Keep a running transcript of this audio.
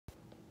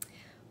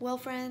Well,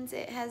 friends,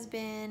 it has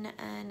been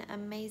an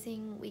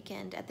amazing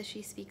weekend at the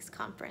She Speaks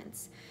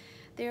conference.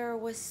 There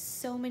was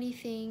so many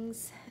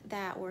things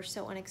that were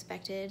so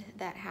unexpected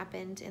that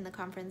happened in the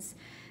conference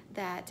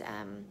that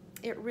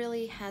it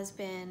really has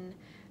been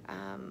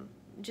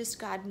just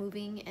God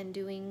moving and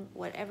doing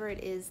whatever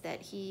it is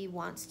that He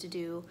wants to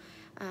do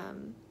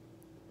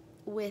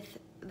with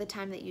the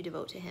time that you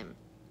devote to Him.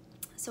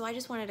 So I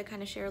just wanted to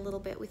kind of share a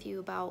little bit with you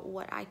about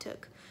what I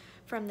took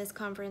from this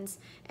conference,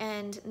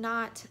 and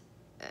not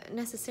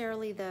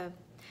necessarily the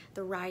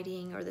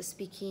writing or the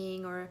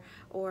speaking or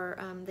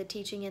the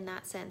teaching in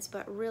that sense,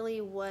 but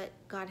really what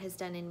God has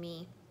done in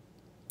me.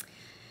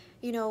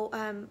 You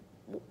know,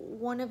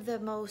 one of the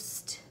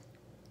most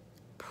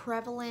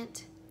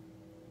prevalent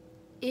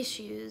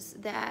issues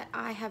that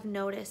I have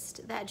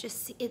noticed that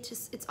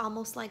it's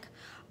almost like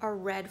a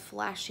red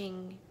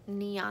flashing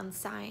neon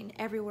sign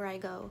everywhere I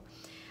go,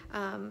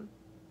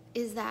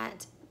 is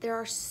that there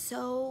are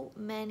so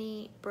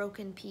many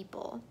broken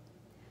people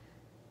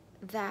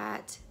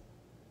that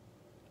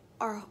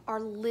are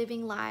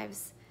living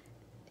lives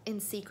in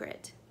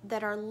secret,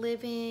 that are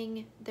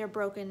living their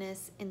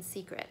brokenness in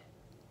secret.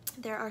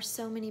 There are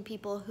so many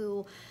people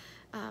who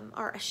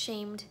are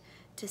ashamed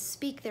to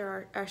speak.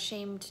 They're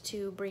ashamed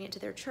to bring it to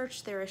their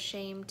church. They're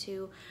ashamed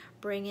to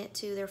bring it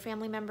to their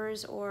family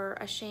members, or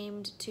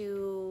ashamed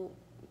to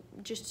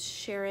just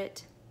share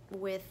it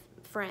with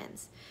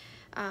friends.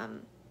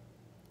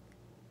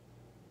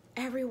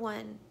 Every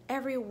one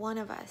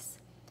of us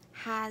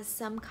has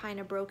some kind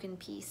of broken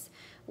piece.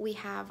 We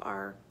have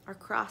our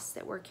cross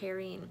that we're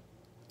carrying.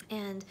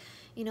 And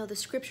you know, the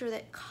scripture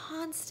that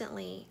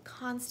constantly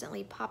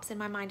pops in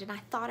my mind, and I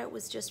thought it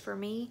was just for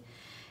me,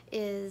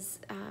 is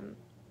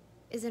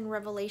in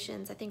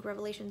Revelations. I think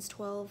Revelations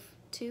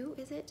 12:2,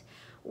 is it?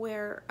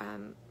 Where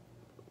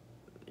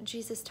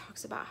Jesus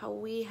talks about how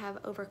we have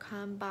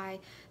overcome by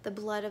the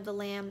blood of the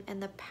Lamb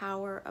and the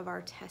power of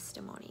our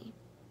testimony.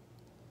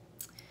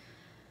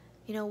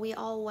 You know, we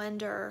all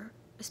wonder,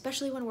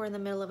 especially when we're in the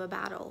middle of a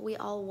battle, we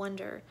all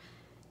wonder,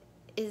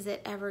 is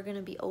it ever going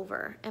to be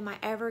over? Am I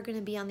ever going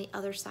to be on the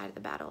other side of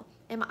the battle?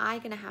 Am I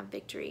going to have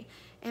victory?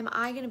 Am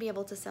I going to be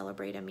able to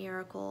celebrate a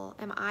miracle?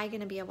 Am I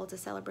going to be able to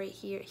celebrate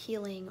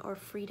healing or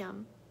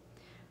freedom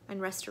and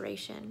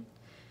restoration?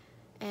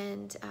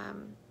 And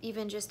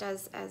even just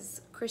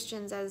as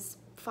Christians, as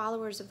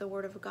followers of the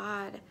Word of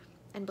God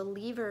and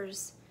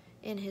believers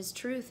in His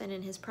truth and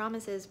in His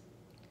promises,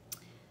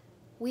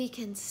 we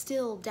can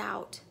still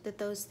doubt that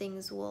those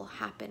things will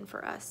happen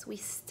for us. We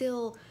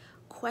still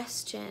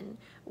question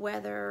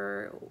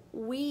whether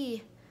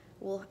we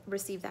will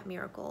receive that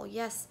miracle.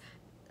 Yes,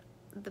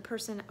 the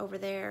person over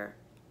there,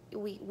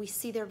 we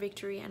see their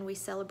victory and we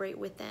celebrate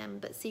with them,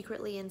 but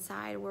secretly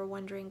inside we're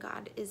wondering,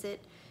 God, is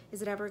it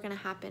ever going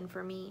to happen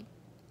for me?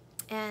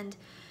 And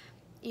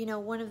you know,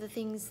 one of the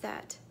things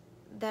that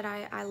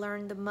I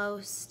learned the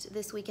most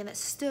this weekend, that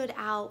stood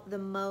out the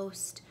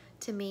most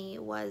to me,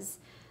 was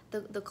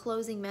the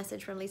closing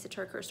message from Lisa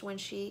Turkhurst, when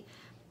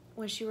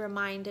she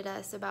reminded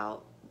us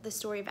about the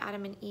story of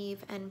Adam and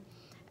Eve, and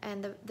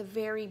the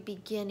very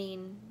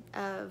beginning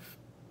of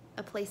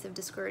a place of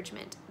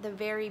discouragement, the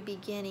very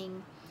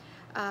beginning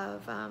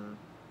of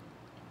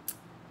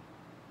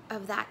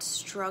that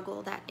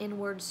struggle, that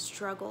inward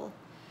struggle,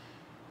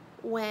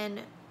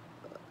 when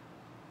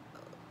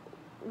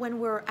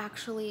we're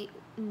actually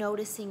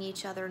noticing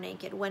each other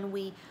naked, when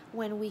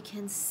we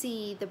can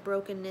see the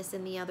brokenness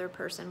in the other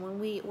person,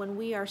 when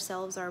we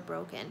ourselves are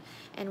broken,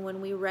 and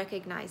when we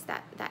recognize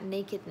that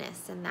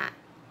nakedness and that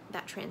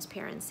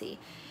transparency.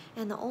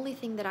 And the only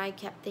thing that I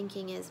kept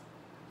thinking is,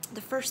 the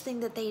first thing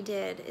that they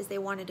did is they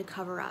wanted to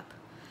cover up.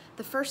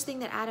 The first thing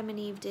that Adam and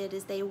Eve did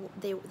is they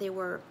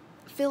were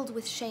filled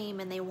with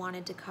shame and they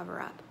wanted to cover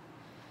up.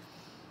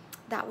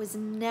 That was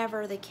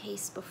never the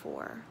case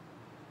before.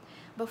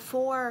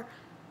 Before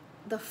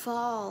the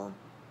fall,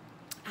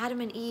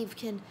 Adam and Eve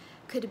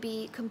could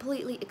be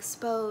completely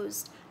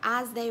exposed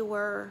as they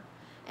were,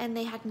 and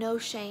they had no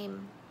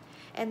shame,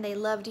 and they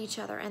loved each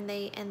other, and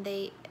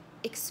they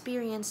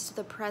experienced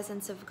the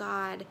presence of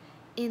God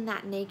in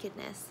that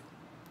nakedness.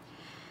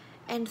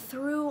 And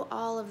through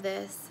all of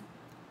this,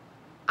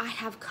 I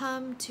have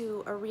come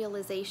to a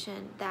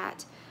realization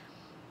that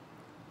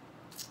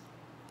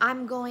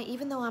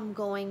even though I'm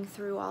going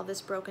through all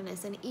this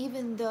brokenness, and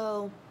even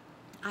though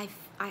I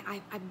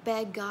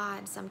beg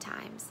God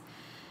sometimes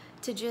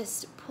to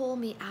just pull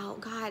me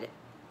out, God,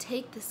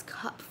 take this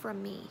cup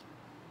from me.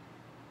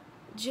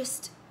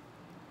 Just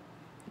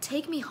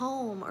take me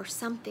home or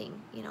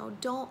something, you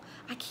know,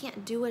 I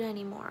can't do it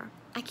anymore.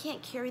 I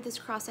can't carry this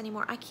cross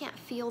anymore. I can't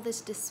feel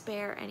this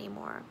despair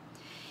anymore.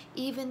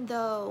 Even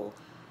though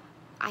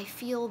I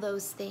feel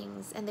those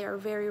things, and they are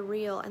very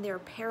real, and they are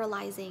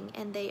paralyzing,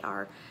 and they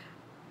are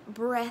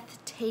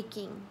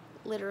breathtaking,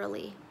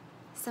 literally.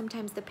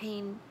 Sometimes the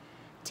pain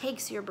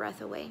takes your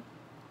breath away.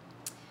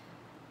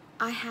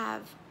 I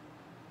have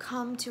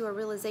come to a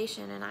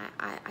realization, and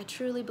I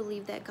truly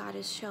believe that God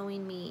is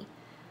showing me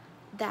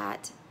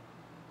that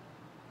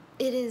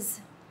it is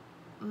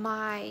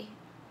my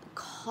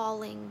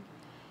calling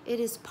It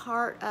is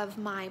part of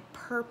my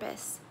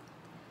purpose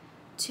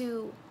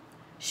to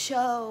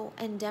show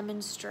and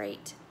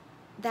demonstrate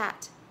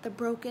that the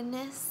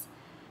brokenness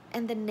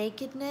and the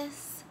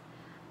nakedness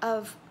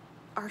of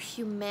our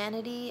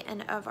humanity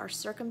and of our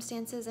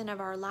circumstances and of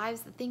our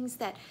lives, the things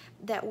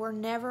that were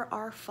never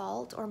our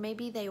fault, or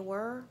maybe they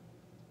were,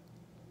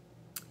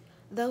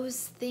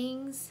 those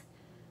things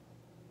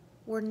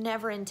were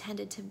never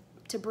intended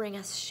to bring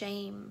us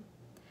shame.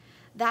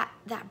 That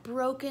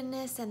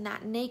brokenness and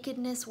that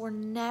nakedness were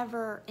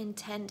never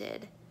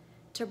intended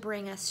to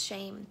bring us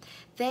shame.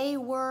 They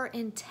were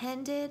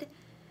intended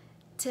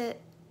to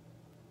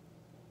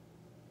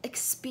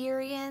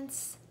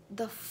experience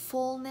the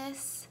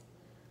fullness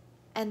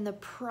and the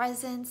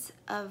presence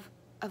of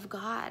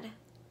God.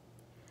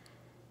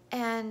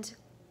 And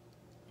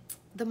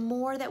the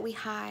more that we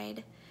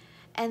hide,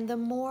 and the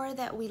more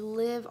that we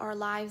live our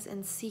lives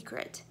in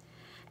secret,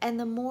 and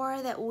the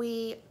more that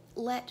we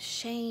let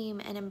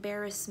shame and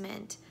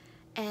embarrassment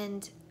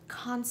and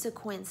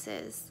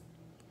consequences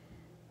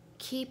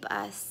keep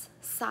us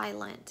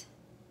silent,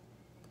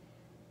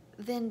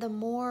 then the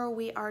more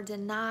we are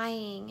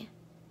denying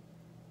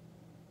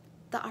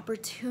the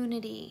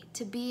opportunity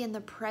to be in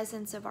the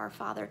presence of our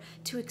Father,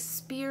 to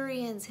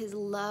experience His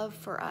love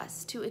for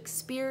us, to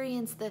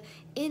experience the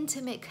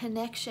intimate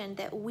connection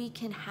that we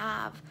can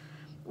have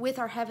with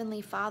our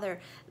Heavenly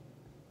Father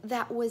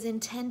that was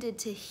intended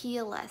to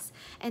heal us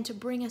and to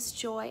bring us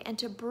joy and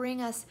to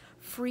bring us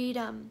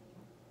freedom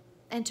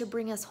and to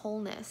bring us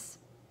wholeness.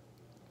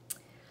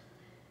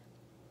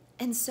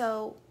 And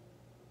so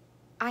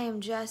I am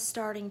just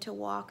starting to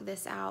walk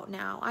this out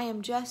now. I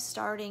am just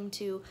starting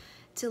to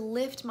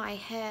lift my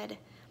head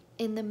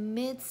in the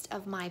midst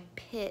of my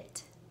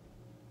pit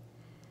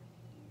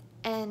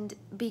and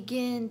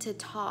begin to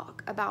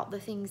talk about the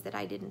things that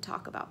I didn't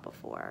talk about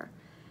before,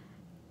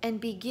 and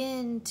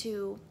begin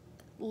to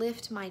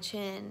lift my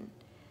chin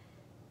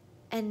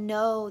and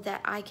know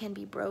that I can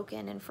be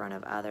broken in front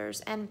of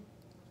others. And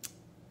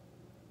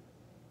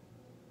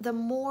the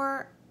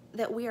more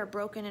that we are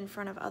broken in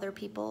front of other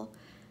people,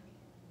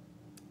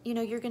 you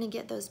know, you're going to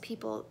get those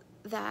people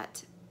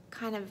that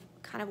kind of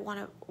want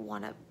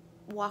to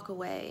walk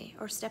away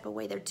or step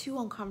away. They're too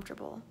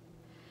uncomfortable.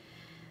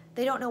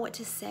 They don't know what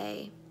to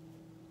say.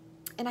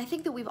 And I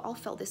think that we've all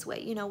felt this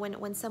way, you know,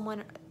 when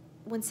someone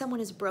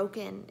is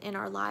broken in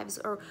our lives,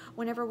 or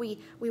whenever we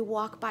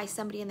walk by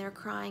somebody and they're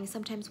crying,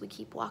 sometimes we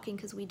keep walking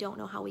because we don't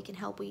know how we can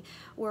help.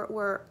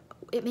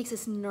 It makes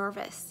us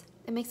nervous.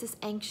 It makes us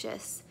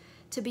anxious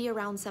to be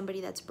around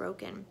somebody that's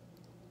broken.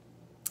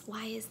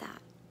 Why is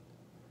that?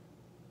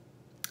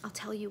 I'll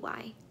tell you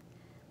why.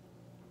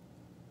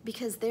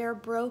 Because their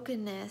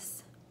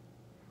brokenness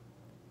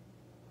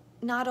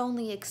not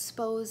only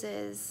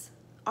exposes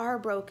our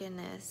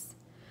brokenness,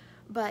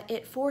 but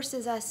it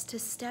forces us to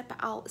step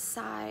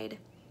outside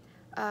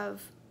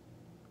of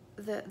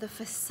the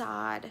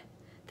facade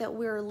that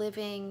we're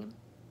living,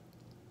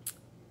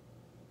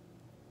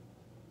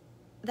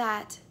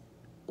 that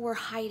we're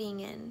hiding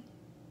in.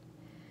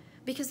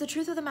 Because the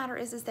truth of the matter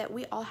is that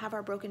we all have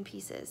our broken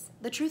pieces.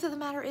 The truth of the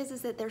matter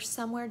is that there's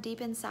somewhere deep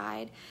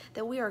inside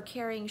that we are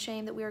carrying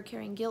shame, that we are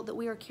carrying guilt, that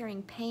we are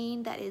carrying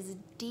pain that is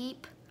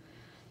deep,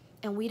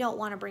 and we don't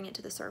want to bring it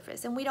to the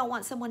surface, and we don't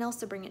want someone else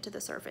to bring it to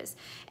the surface.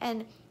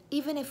 And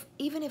even if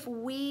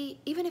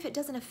it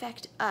doesn't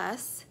affect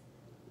us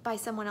by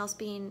someone else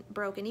being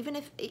broken, even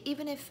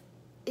if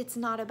it's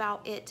not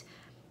about it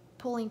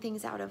pulling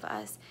things out of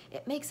us,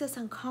 it makes us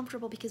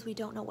uncomfortable because we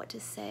don't know what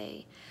to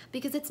say,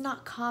 because it's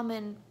not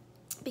common,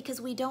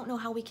 because we don't know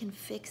how we can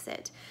fix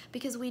it,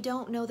 because we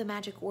don't know the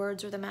magic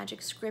words or the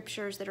magic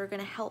scriptures that are going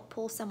to help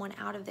pull someone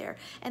out of there.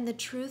 And the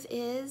truth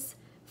is,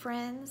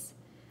 friends,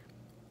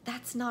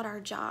 that's not our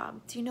job.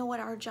 Do you know what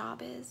our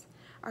job is?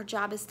 Our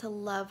job is to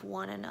love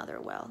one another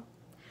well.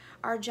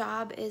 Our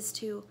job is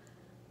to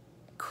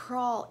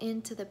crawl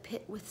into the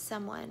pit with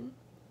someone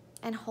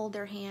and hold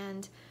their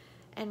hand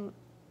and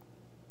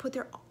put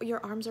your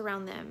arms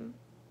around them,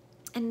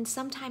 and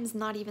sometimes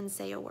not even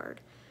say a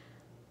word.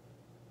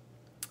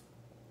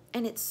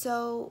 And it's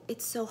so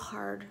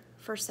hard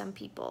for some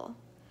people.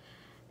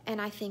 And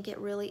I think it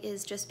really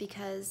is just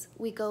because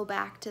we go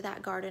back to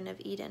that Garden of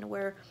Eden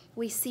where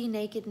we see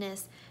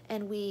nakedness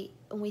and we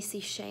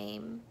see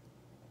shame.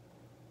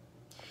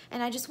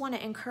 And I just want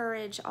to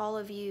encourage all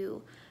of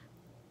you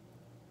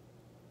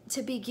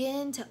to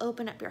begin to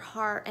open up your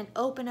heart and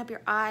open up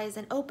your eyes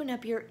and open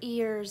up your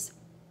ears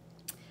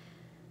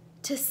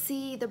to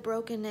see the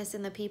brokenness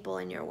in the people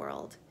in your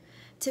world,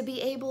 to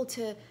be able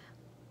to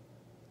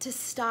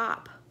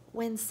stop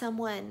when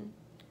someone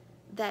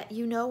that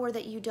you know or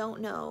that you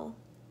don't know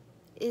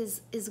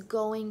is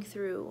going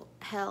through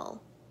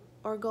hell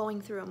or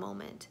going through a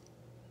moment.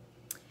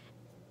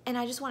 And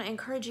I just want to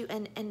encourage you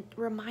and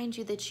remind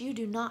you that you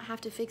do not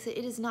have to fix it.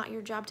 It is not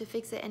your job to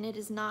fix it, and it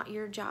is not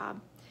your job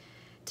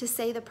to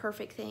say the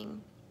perfect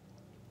thing.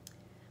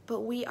 But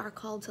we are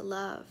called to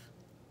love,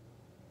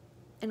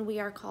 and we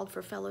are called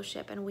for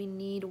fellowship, and we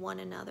need one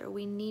another.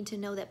 We need to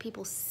know that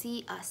people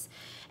see us.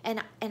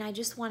 And I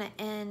just want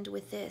to end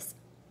with this.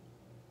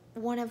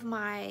 one of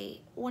my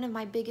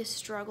biggest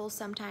struggles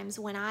sometimes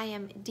when I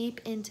am deep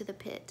into the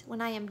pit,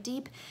 when I am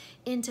deep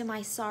into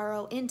my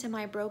sorrow, into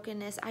my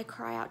brokenness, I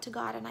cry out to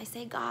God and I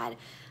say, God,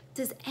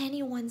 does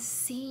anyone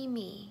see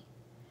me?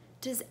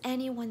 Does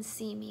anyone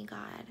see me,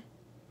 God?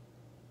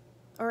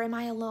 Or am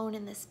I alone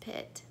in this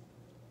pit?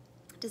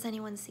 Does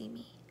anyone see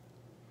me?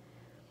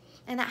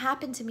 And that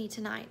happened to me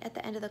tonight at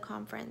the end of the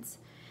conference.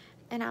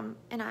 And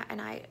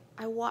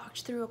I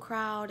walked through a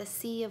crowd, a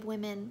sea of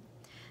women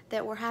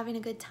that were having a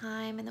good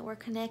time and that were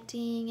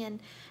connecting and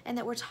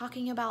that were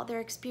talking about their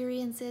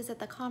experiences at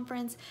the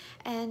conference.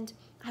 And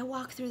I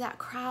walked through that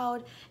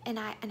crowd and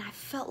I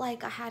felt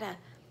like I had a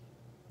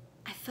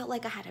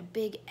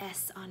big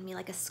S on me,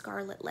 like a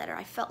scarlet letter.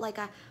 I felt like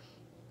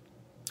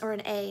or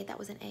an A, that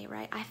was an A,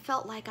 right? I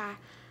felt like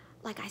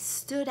I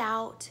stood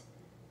out,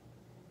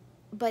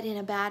 but in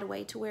a bad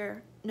way, to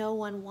where no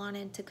one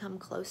wanted to come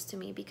close to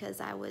me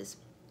because I was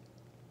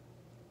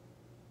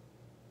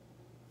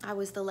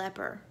the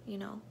leper, you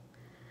know.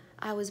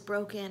 I was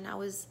broken.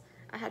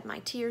 I had my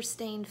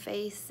tear-stained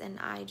face, and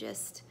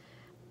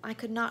I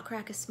could not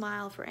crack a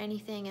smile for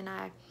anything, and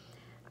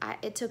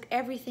it took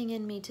everything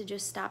in me to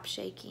just stop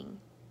shaking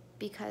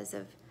because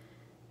of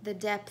the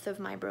depth of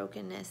my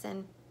brokenness.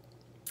 And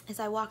as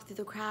I walked through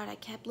the crowd, I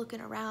kept looking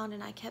around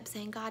and I kept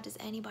saying, God, does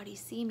anybody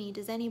see me?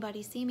 Does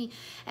anybody see me?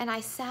 And I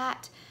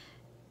sat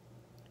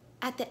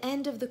at the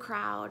end of the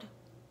crowd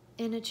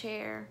in a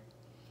chair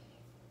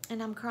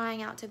and I'm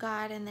crying out to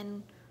God, and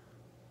then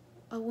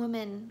a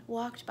woman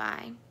walked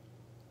by,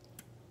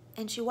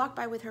 and she walked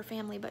by with her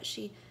family, but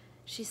she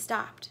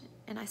stopped,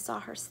 and I saw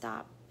her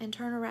stop and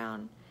turn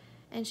around,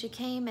 and she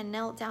came and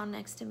knelt down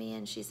next to me,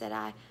 and she said,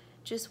 I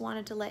just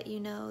wanted to let you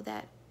know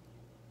that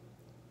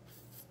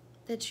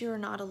you're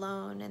not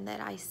alone and that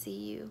I see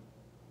you.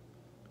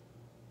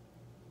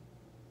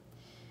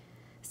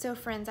 So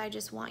friends, I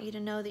just want you to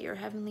know that your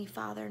Heavenly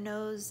Father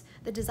knows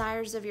the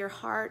desires of your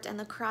heart and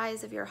the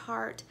cries of your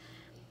heart,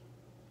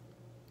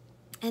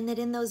 and that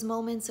in those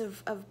moments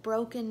of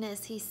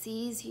brokenness, He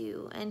sees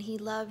you and He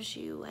loves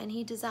you and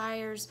He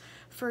desires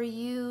for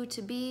you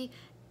to be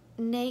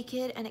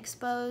naked and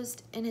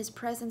exposed in His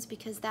presence,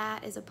 because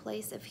that is a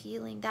place of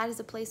healing. That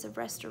is a place of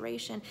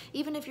restoration.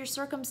 Even if your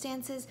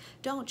circumstances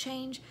don't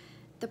change,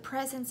 the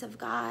presence of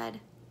God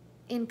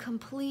in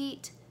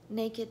complete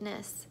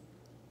nakedness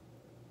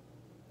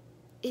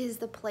is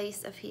the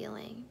place of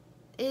healing,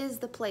 is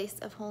the place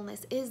of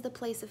wholeness, is the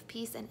place of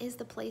peace, and is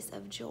the place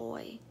of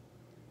joy.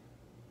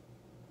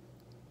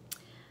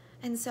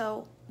 And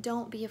so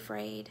don't be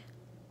afraid.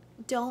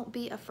 Don't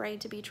be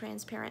afraid to be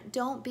transparent.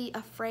 Don't be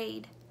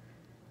afraid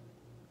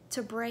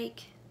to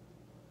break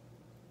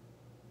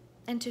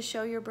and to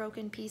show your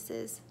broken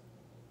pieces,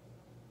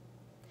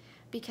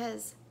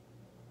 because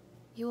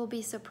you will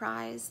be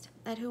surprised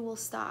at who will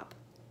stop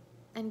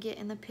and get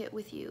in the pit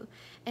with you.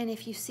 And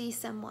if you see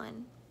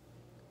someone,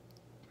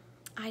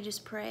 I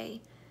just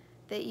pray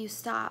that you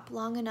stop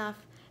long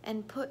enough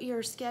and put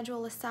your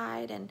schedule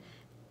aside and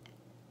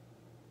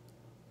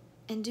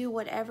do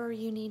whatever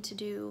you need to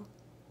do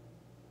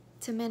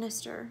to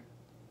minister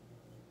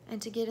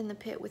and to get in the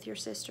pit with your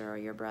sister or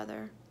your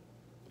brother,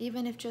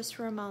 even if just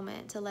for a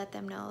moment, to let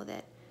them know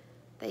that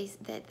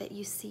that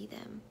you see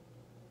them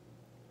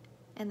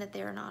and that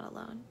they're not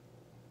alone.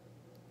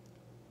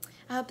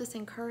 I hope this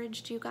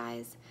encouraged you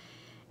guys,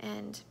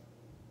 and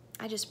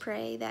I just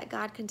pray that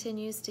God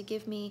continues to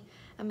give me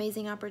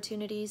amazing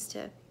opportunities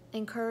to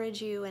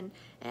encourage you and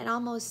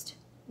almost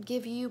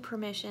give you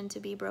permission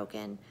to be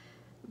broken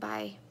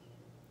by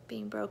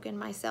being broken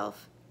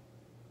myself.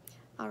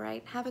 All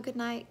right, have a good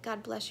night.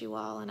 God bless you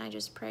all, and I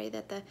just pray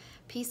that the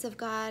peace of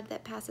God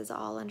that passes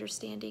all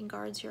understanding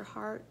guards your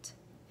heart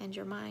and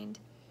your mind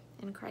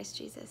in Christ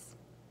Jesus.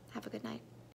 Have a good night.